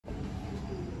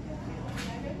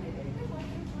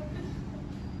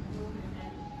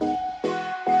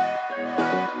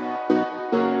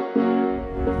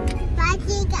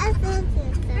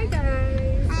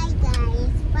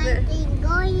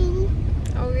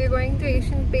going to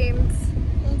Asian Paints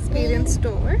Experience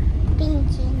Store.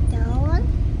 Painting door.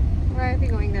 Why are we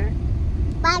going there?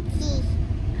 Party.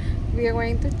 We are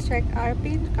going to check our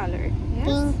paint color. Yes,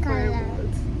 Paint for our color.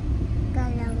 walls.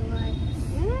 Color was.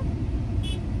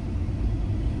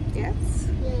 Yes.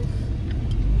 Yes.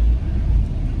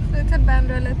 So it's at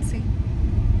Bandra. Let's see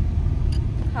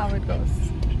how it goes.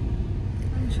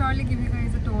 I'll surely give you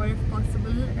guys a tour if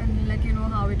possible and let you know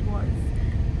how it was.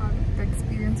 How did the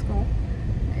experience go?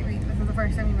 I mean, this is the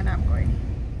first time even I'm going.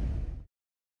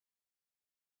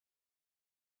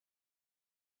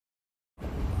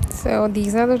 So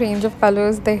these are the range of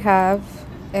colors they have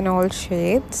in all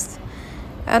shades.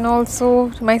 And also,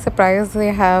 to my surprise, they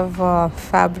have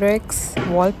fabrics,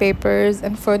 wallpapers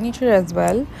and furniture as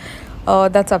well.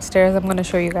 That's upstairs. I'm going to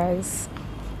show you guys.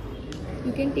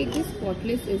 You can take this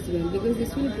spotless as well because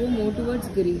this will go more towards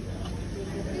grey.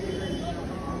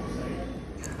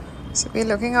 So we're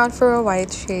looking out for a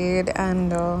white shade,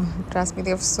 and trust me, they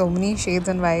have so many shades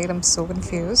in white. I'm so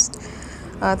confused.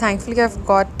 Thankfully, I've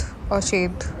got a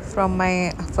shade from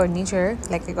my furniture.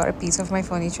 Like, I got a piece of my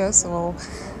furniture, so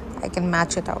I can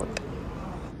match it out.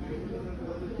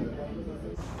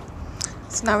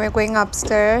 So now we're going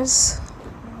upstairs.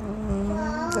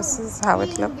 This is how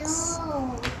it looks.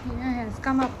 Yes,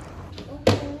 come up.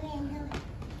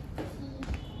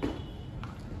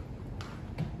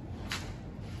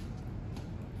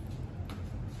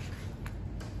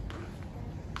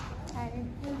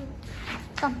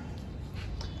 Come.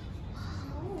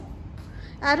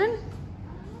 Aaron,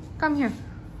 come here.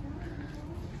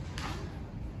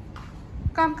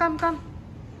 Come.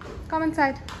 Come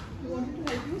inside. You wanted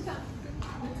to help you,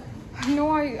 Sam? No,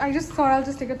 I just thought I'll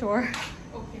just take a tour.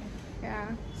 Okay.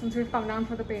 Yeah, since we've come down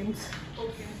for the paints.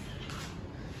 Okay.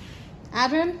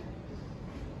 Aaron?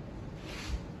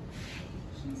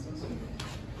 She's so sweet.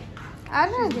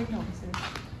 Aaron? She's going opposite.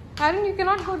 Aaron, you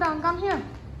cannot go down. Come here.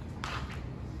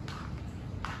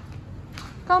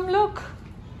 Come look.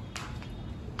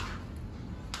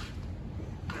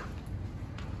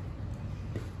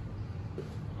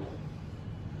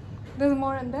 There's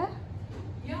more in there.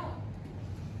 Yeah.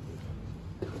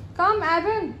 Come,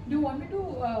 Aaron. Do you want me to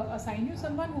assign you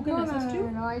someone who can assist you?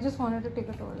 No. I just wanted to take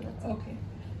a tour. That's all. Okay.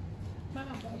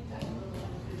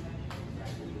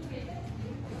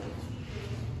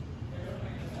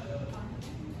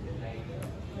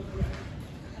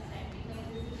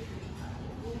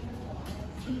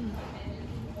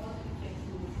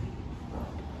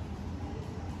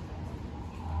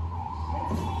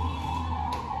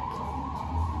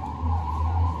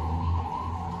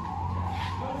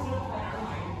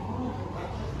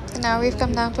 Now we've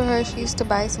come down to Hearsch's to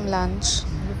buy some lunch.